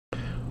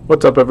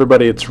What's up,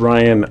 everybody? It's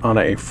Ryan on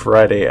a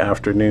Friday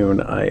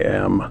afternoon. I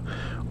am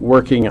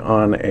working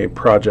on a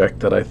project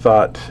that I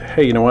thought,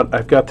 hey, you know what?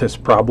 I've got this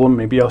problem.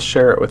 Maybe I'll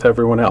share it with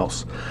everyone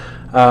else.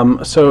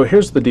 So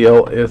here's the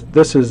deal.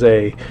 This is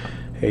a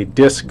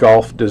disc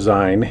golf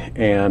design,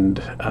 and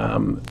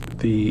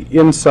the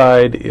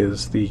inside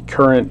is the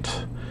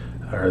current,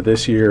 or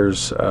this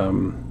year's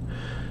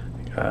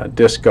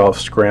disc golf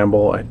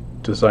scramble. I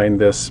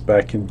designed this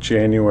back in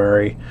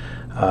January.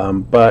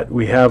 But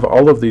we have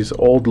all of these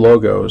old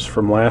logos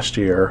from last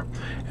year,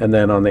 and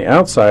then on the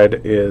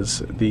outside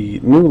is the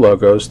new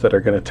logos that are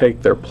going to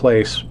take their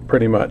place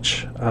pretty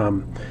much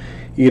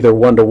either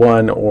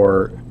one-to-one,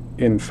 or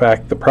in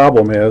fact the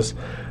problem is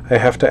I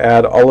have to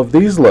add all of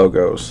these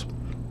logos.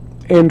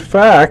 In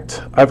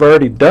fact, I've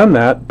already done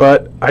that,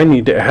 but I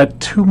need to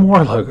add 2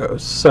 more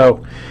logos.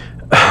 So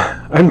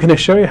I'm going to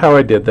show you how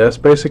I did this.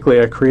 Basically,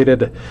 I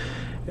created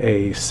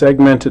a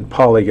segmented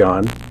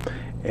polygon,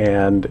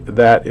 and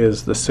that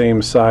is the same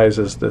size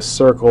as this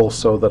circle,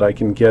 so that I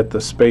can get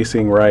the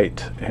spacing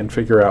right and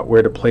figure out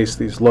where to place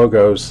these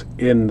logos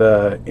in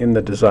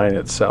the design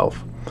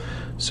itself.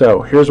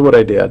 So here's what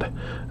I did.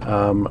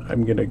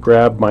 I'm going to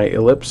grab my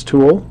ellipse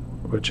tool,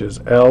 which is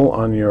L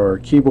on your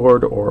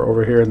keyboard or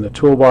over here in the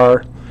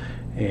toolbar,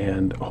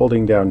 and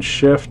holding down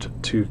Shift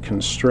to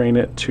constrain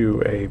it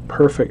to a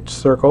perfect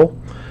circle.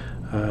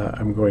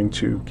 I'm going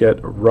to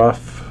get a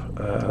rough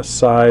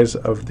size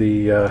of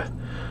the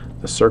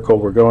circle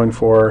we're going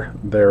for.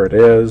 There it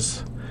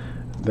is.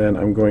 Then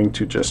I'm going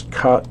to just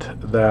cut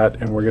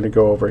that, and we're going to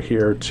go over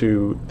here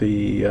to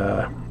the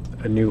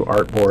a new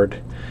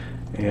artboard,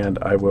 and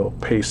I will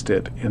paste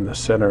it in the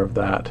center of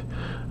that.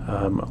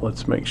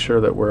 Let's make sure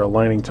that we're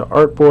aligning to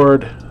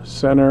artboard,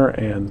 center,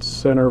 and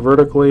center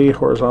vertically,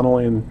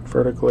 horizontally and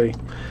vertically.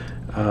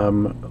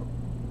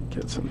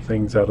 Get some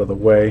things out of the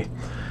way.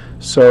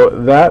 So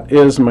that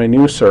is my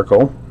new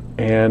circle.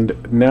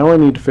 And now I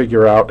need to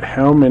figure out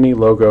how many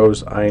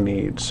logos I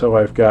need. So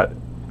I've got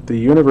the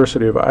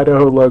University of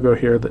Idaho logo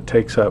here that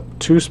takes up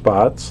 2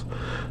 spots.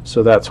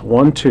 So that's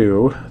 1,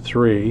 2,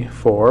 3,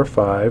 4,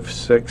 5,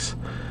 6,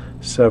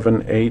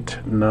 7, 8,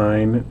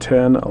 9,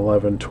 10,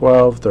 11,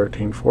 12,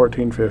 13,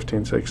 14,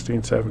 15,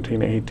 16,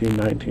 17, 18,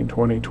 19,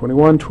 20,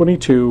 21,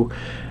 22,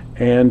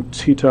 and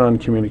Teton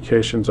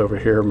Communications over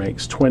here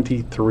makes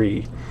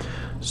 23.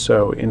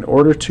 So in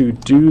order to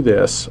do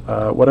this,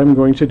 what I'm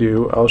going to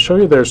do, I'll show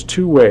you there's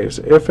 2 ways.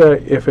 If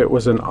it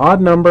was an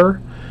odd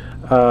number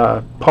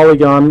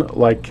polygon,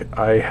 like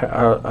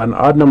an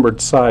odd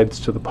numbered sides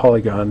to the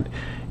polygon,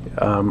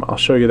 I'll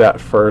show you that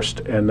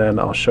first, and then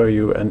I'll show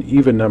you an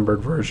even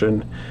numbered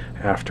version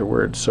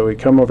afterwards. So we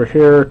come over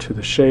here to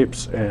the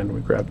shapes and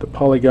we grab the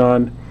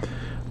polygon.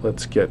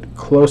 Let's get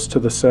close to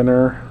the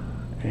center,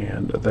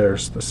 and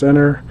there's the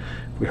center.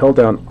 We hold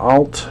down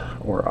Alt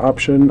or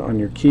Option on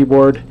your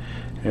keyboard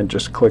and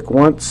just click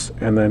once,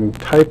 and then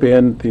type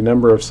in the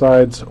number of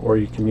sides, or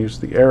you can use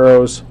the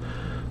arrows.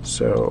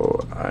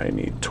 So I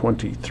need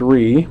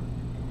 23.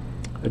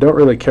 I don't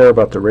really care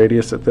about the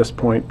radius at this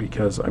point,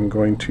 because I'm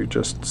going to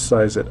just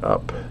size it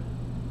up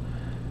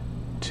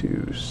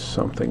to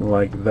something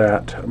like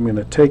that. I'm going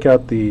to take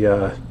out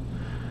the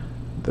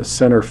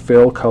center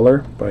fill color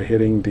by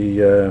hitting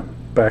the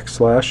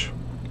backslash,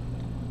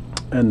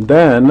 and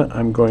then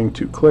I'm going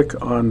to click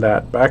on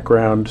that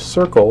background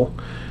circle,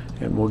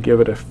 and we'll give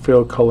it a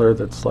fill color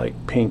that's like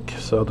pink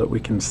so that we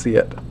can see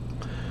it.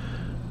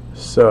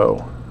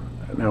 So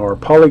now our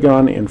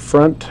polygon in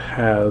front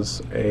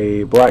has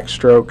a black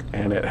stroke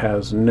and it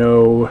has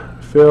no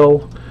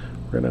fill.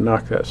 We're going to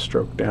knock that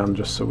stroke down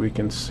just so we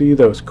can see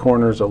those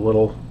corners a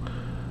little.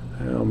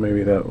 Well,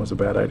 maybe that was a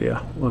bad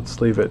idea.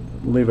 Let's leave it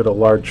a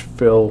large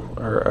fill,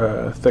 or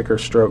a thicker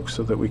stroke,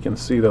 so that we can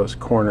see those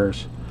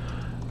corners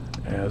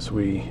as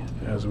we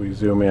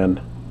zoom in.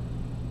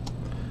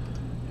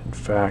 In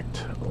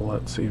fact,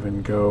 let's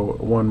even go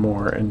one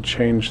more and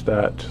change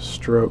that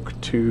stroke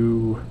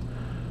to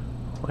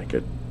like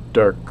a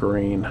dark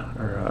green,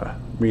 or a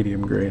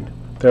medium green.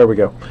 There we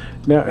go.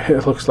 Now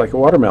it looks like a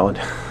watermelon.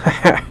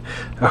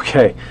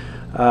 Okay,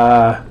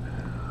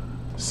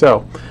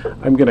 so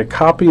I'm going to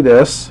copy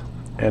this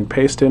and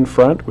paste in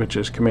front, which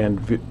is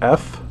Command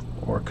F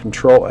or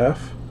Control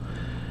F,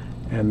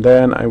 and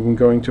then I'm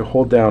going to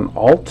hold down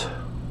Alt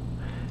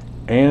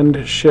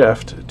and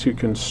Shift to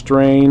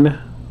constrain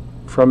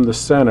from the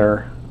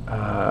center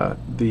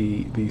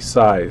the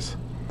size.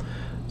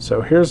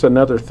 So here's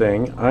another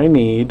thing. I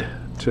need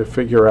to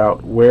figure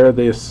out where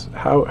this,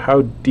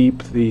 how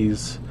deep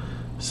these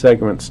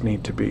segments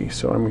need to be.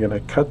 So I'm going to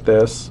cut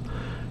this,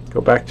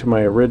 go back to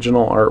my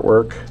original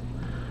artwork,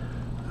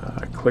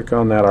 click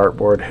on that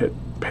artboard, hit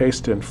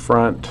paste in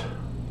front,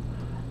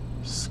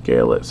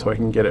 scale it so I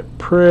can get it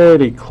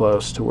pretty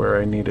close to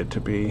where I need it to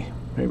be.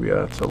 Maybe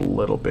that's a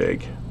little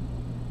big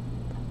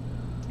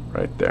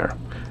right there.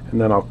 And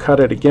then I'll cut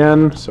it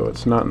again so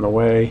it's not in the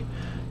way.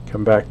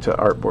 Come back to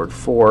artboard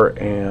 4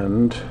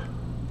 and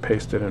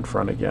paste it in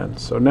front again.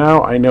 So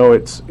now I know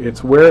it's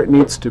where it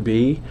needs to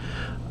be.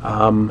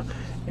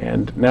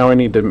 And now I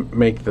need to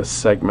make the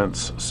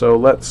segments. So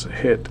let's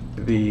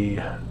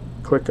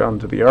click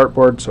onto the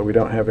artboard so we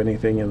don't have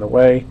anything in the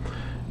way.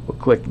 We'll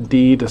click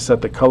D to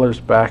set the colors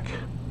back,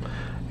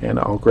 and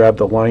I'll grab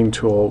the line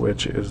tool,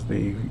 which is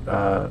the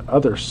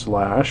other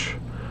slash,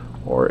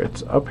 or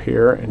it's up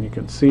here, and you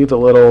can see the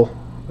little,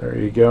 there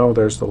you go,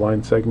 there's the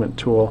line segment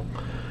tool.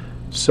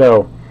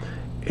 So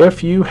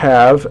if you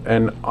have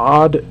an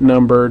odd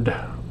numbered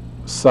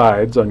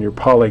sides on your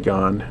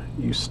polygon,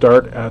 you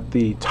start at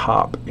the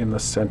top in the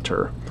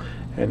center,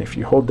 and if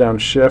you hold down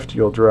Shift,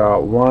 you'll draw a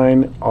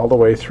line all the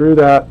way through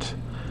that,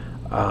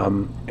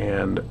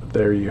 and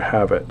there you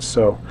have it.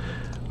 So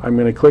I'm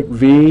going to click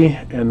V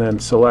and then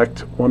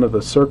select one of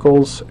the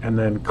circles and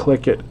then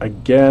click it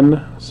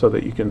again so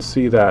that you can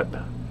see that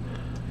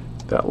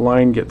that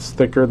line gets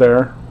thicker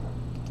there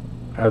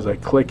as I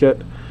click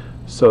it.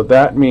 So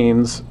that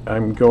means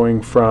I'm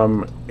going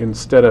from,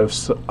 instead of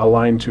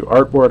align to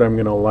artboard, I'm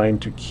going to align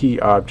to key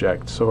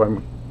object. So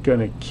I'm going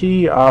to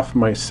key off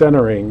my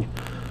centering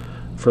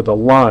for the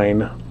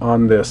line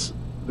on this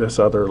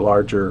other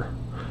larger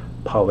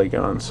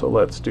polygon. So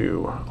let's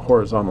do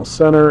horizontal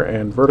center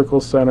and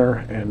vertical center,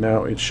 and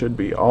now it should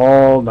be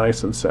all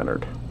nice and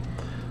centered.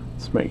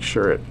 Let's make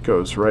sure it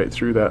goes right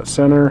through that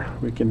center.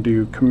 We can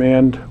do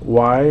Command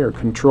Y or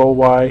Control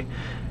Y,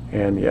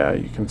 and yeah,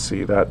 you can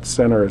see that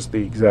center is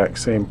the exact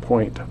same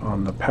point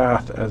on the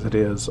path as it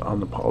is on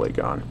the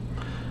polygon.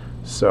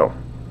 So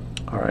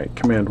alright,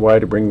 Command Y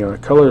to bring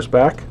colors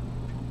back.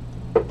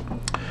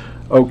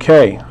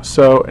 Okay,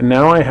 so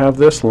now I have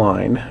this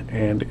line,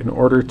 and in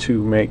order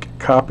to make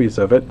copies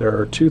of it, there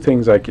are two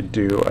things I could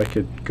do. I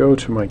could go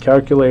to my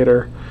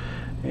calculator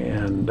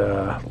and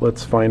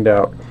let's find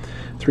out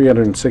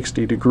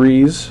 360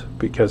 degrees,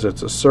 because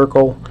it's a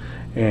circle,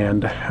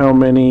 and how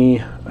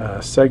many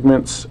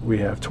segments. We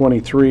have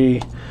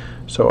 23,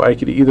 so I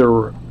could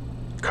either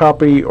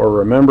copy or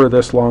remember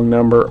this long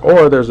number,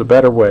 or there's a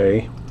better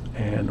way,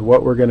 and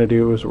what we're going to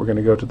do is we're going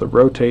to go to the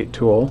rotate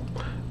tool.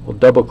 We'll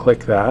double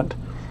click that,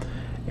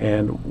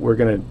 and we're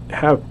going to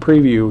have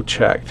preview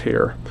checked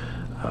here,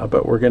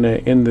 but we're going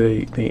to, in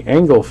the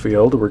angle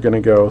field, we're going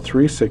to go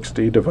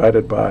 360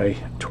 divided by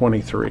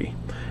 23,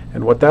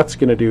 and what that's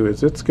going to do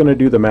is it's going to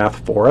do the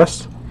math for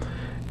us.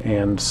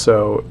 And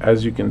so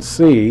as you can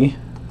see,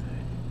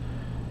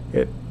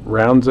 it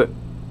rounds it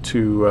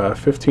to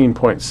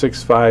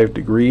 15.65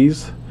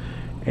 degrees,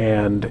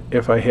 and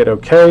if I hit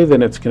OK,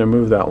 then it's going to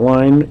move that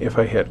line. If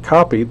I hit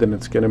copy, then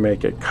it's going to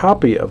make a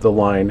copy of the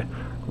line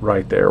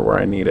right there where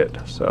I need it.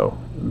 So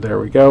there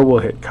we go, we'll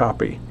hit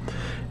copy.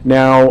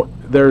 Now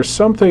there's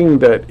something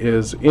that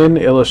is in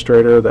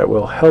Illustrator that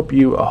will help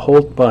you a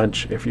whole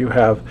bunch if you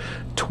have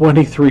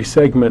 23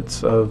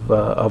 segments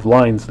of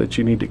lines that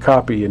you need to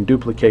copy and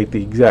duplicate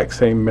the exact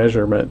same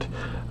measurement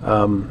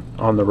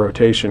on the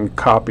rotation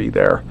copy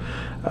there.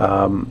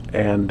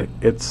 And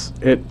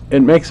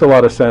it makes a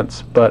lot of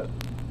sense, but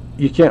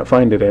you can't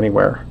find it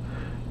anywhere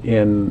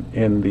in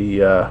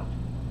the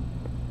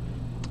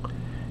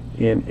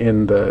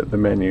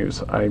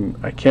menus.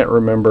 I can't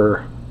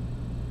remember.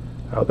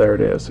 Oh, there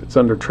it is. It's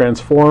under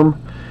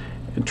transform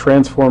and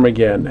transform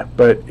again.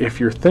 But if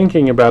you're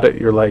thinking about it,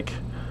 you're like,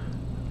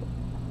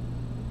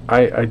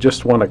 I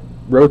just want to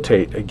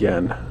rotate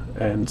again.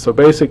 And so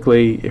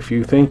basically, if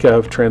you think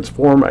of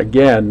transform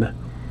again,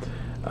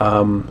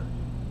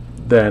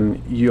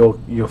 then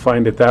you'll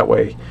find it that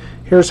way.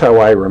 Here's how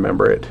I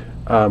remember it.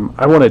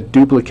 I want to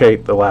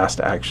duplicate the last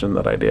action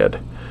that I did.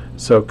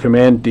 So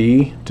Command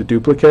D to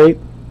duplicate.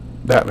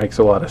 That makes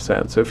a lot of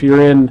sense. If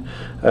you're in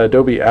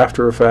Adobe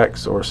After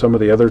Effects or some of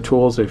the other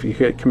tools, if you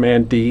hit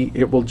Command D,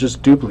 it will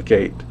just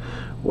duplicate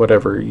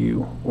whatever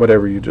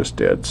you just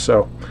did.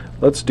 So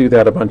let's do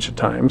that a bunch of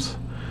times.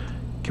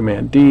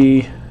 Command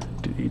D,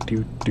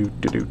 do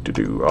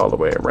all the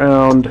way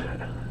around,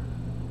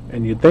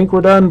 and you'd think we're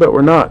done, but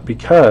we're not,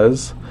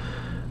 because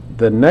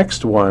the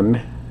next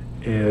one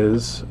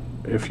is,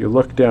 if you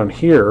look down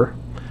here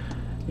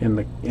in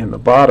the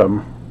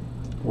bottom,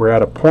 we're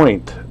at a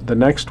point. The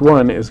next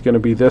one is going to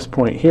be this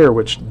point here,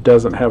 which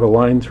doesn't have a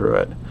line through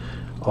it.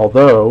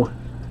 Although,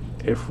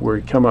 if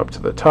we come up to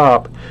the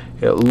top,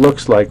 it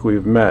looks like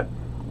we've met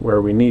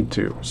where we need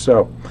to.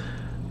 So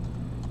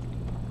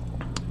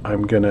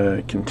I'm going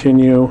to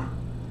continue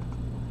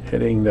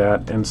hitting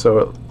that, and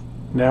so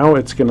now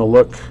it's going to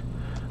look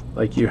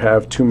like you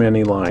have too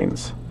many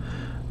lines,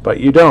 but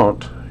you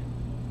don't.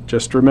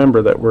 Just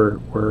remember that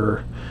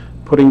we're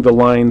putting the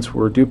lines,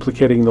 we're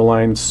duplicating the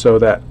lines so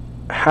that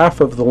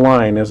half of the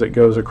line as it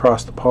goes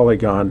across the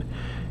polygon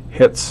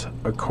hits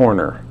a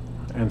corner.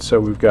 And so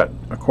we've got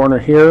a corner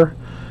here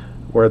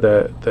where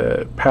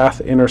the path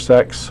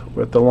intersects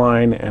with the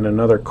line, and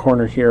another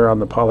corner here on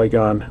the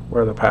polygon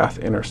where the path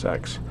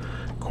intersects.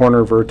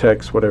 Corner,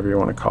 vertex, whatever you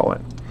want to call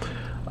it.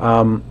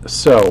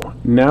 So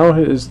now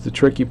is the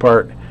tricky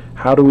part.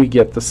 How do we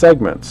get the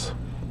segments?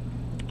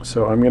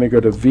 So I'm going to go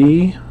to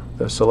V,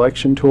 the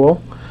selection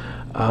tool,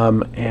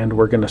 and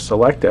we're going to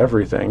select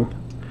everything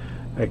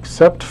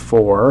except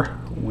for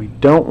we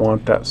don't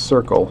want that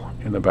circle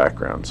in the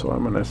background. So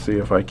I'm going to see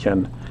if I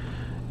can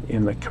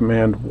in the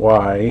Command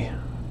Y,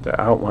 the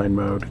outline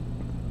mode,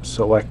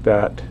 select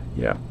that.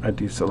 Yeah, I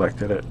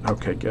deselected it.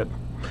 Okay, good.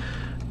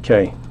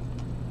 Okay,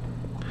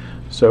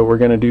 so we're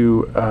going to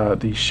do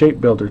the Shape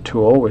Builder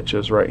tool, which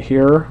is right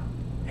here.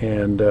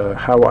 And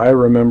how I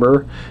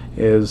remember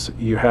is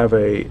you have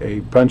a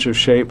bunch of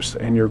shapes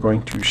and you're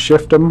going to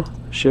Shift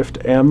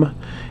M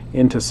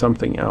into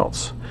something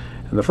else.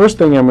 And the first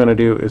thing I'm going to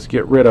do is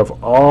get rid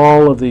of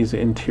all of these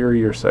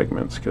interior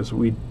segments because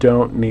we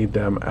don't need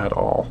them at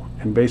all.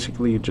 And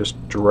basically you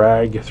just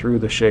drag through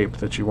the shape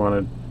that you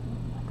want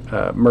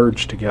to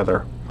merge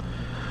together.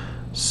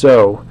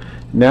 So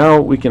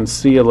now we can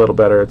see a little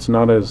better. It's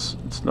not as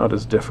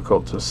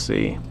difficult to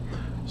see.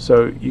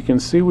 So you can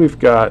see we've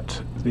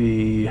got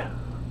this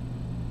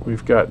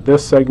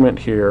segment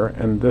here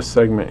and this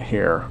segment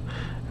here,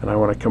 and I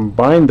want to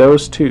combine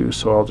those two,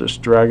 so I'll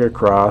just drag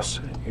across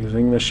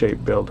using the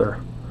Shape Builder,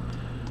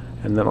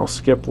 and then I'll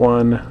skip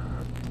one,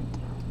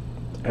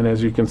 and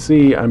as you can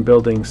see I'm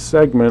building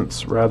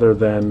segments rather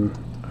than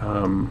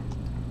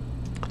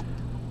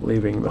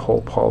leaving the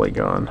whole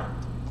polygon.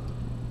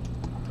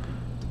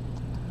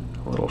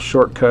 A little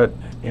shortcut: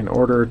 in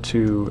order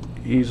to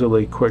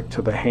easily quick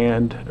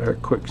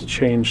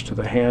change to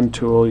the hand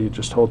tool, you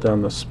just hold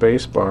down the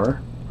space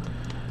bar,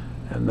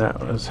 and that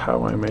is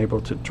how I'm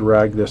able to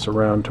drag this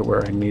around to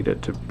where I need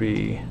it to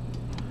be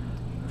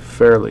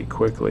fairly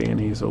quickly and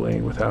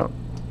easily without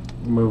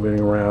moving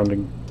around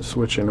and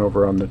switching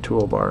over on the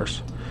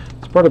toolbars.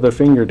 It's part of the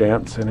finger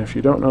dance, and if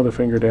you don't know the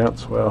finger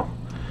dance, well,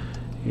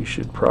 you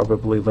should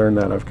probably learn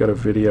that. I've got a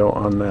video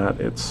on that.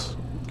 It's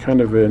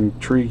kind of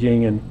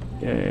intriguing and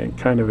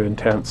kind of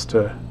intense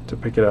to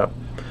pick it up,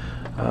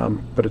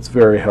 but it's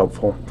very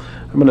helpful.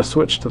 I'm going to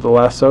switch to the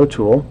lasso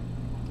tool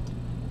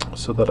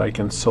so that I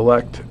can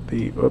select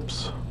these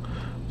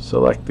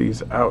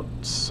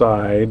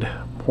outside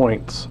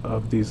points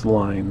of these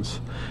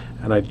lines,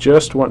 and I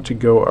just want to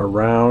go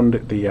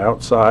around the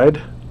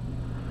outside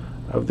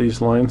of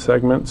these line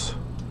segments,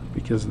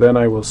 because then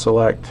I will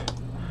select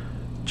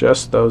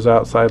just those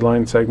outside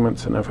line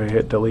segments, and if I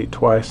hit delete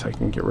twice I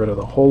can get rid of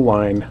the whole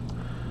line,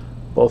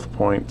 both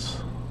points.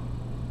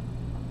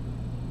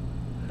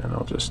 And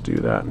I'll just do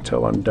that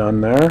until I'm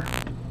done there.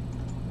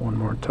 One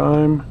more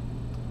time.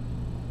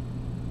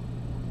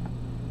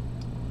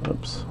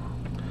 Oops.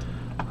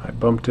 I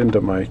bumped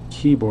into my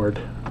keyboard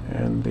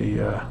and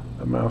the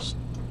mouse.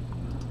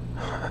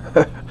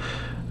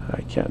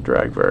 I can't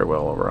drag very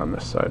well over on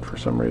this side for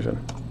some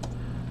reason.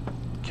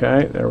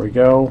 Okay, there we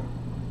go.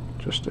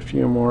 Just a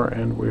few more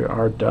and we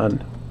are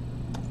done.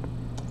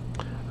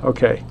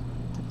 Okay.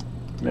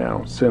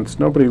 Now, since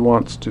nobody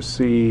wants to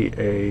see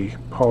a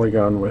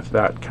polygon with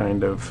that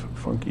kind of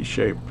funky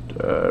shaped,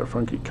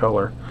 funky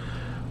color,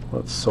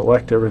 let's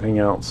select everything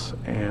else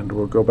and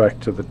we'll go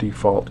back to the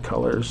default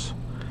colors.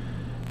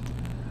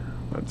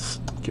 Let's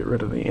get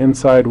rid of the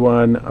inside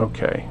one.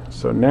 Okay,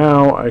 so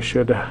now I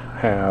should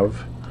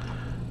have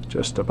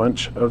just a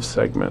bunch of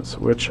segments,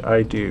 which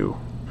I do.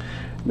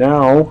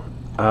 Now,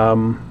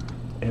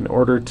 in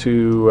order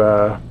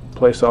to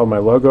place all my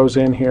logos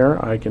in here,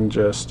 I can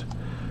just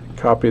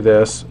copy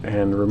this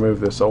and remove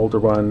this older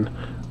one,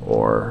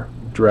 or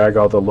drag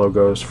all the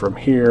logos from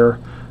here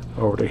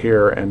over to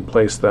here and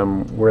place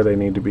them where they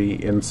need to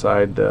be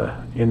inside the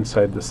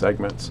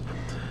segments.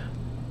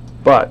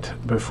 But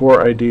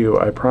before I do,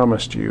 I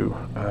promised you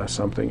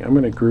something. I'm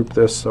going to group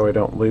this so I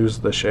don't lose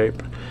the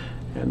shape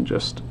and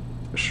just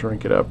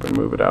shrink it up and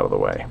move it out of the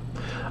way.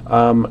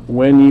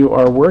 When you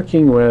are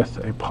working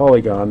with a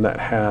polygon that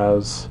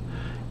has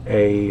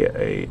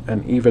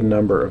an even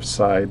number of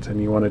sides,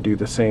 and you want to do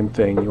the same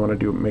thing, you want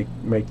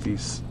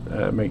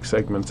to make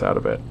segments out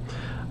of it,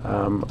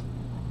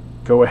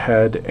 go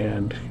ahead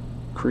and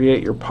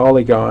create your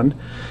polygon,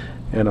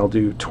 and I'll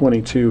do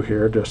 22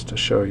 here just to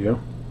show you.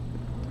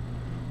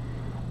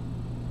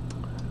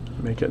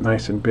 Make it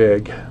nice and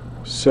big.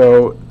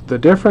 So the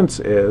difference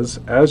is,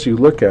 as you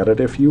look at it,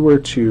 if you were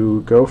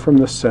to go from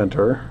the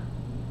center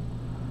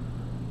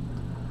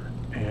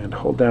and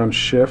hold down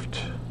Shift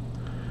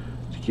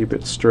to keep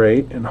it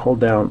straight, and hold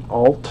down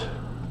Alt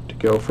to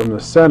go from the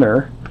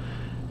center,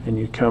 and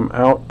you come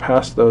out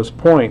past those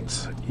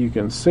points, you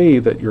can see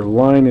that your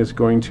line is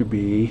going to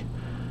be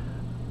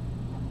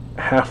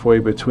halfway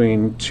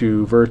between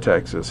two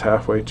vertexes,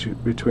 halfway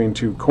between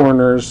two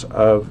corners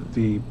of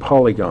the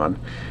polygon.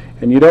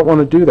 And you don't want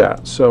to do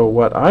that. So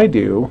what I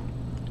do,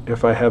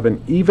 if I have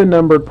an even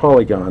numbered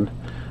polygon,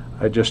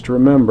 I just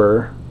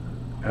remember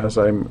as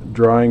I'm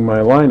drawing my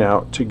line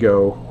out to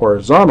go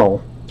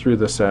horizontal through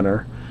the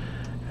center,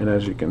 and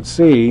as you can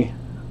see,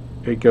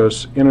 it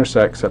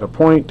intersects at a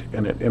point,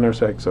 and it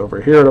intersects over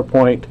here at a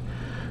point.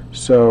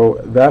 So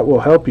that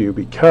will help you,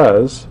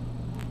 because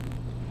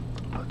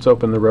let's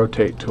open the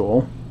rotate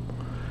tool,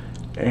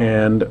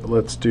 and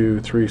let's do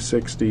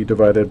 360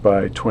 divided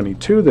by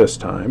 22 this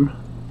time,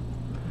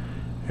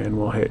 and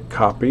we'll hit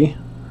copy,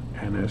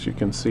 and as you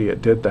can see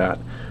it did that.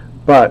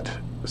 But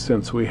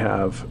since we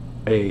have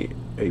a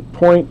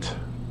point,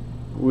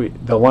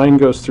 the line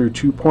goes through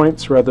 2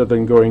 points rather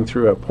than going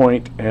through a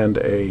point and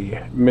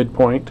a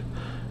midpoint.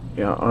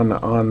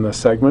 on the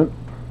segment,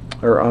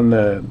 or on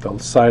the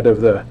side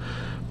of the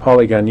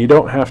polygon. You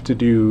don't have to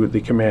do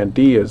the Command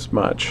D as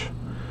much.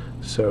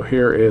 So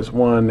here is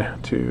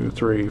 1, 2,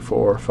 3,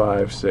 4,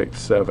 5, 6,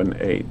 7,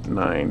 8,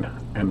 9,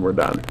 and we're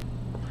done.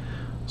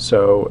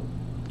 So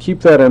keep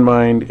that in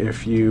mind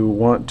if you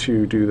want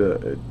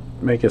to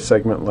make a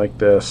segment like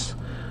this.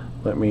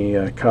 Let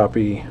me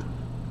copy,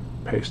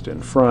 paste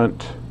in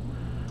front,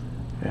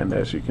 and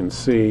as you can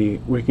see,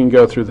 we can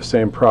go through the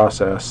same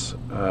process.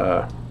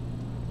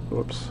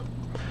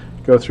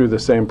 Go through the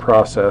same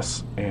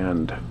process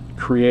and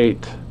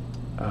create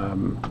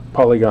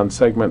polygon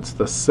segments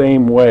the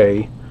same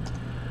way,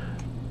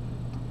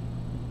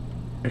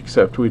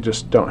 except we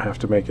just don't have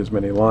to make as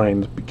many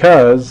lines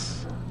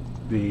because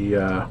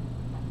the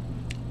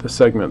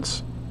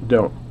segments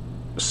don't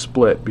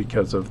split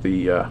because of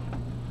the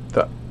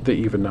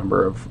even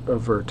number of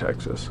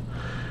vertexes,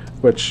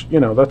 which,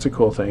 that's a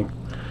cool thing.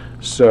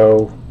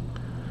 So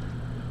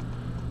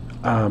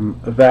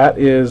that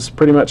is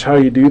pretty much how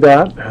you do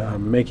that,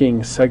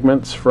 making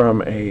segments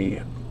from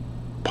a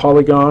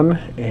polygon.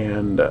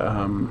 And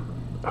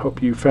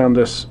hope you found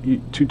this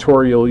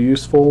tutorial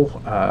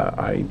useful.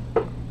 I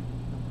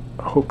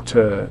hope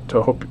to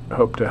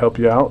help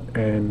you out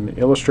in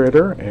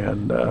Illustrator,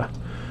 and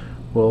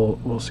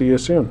we'll see you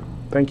soon.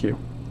 Thank you.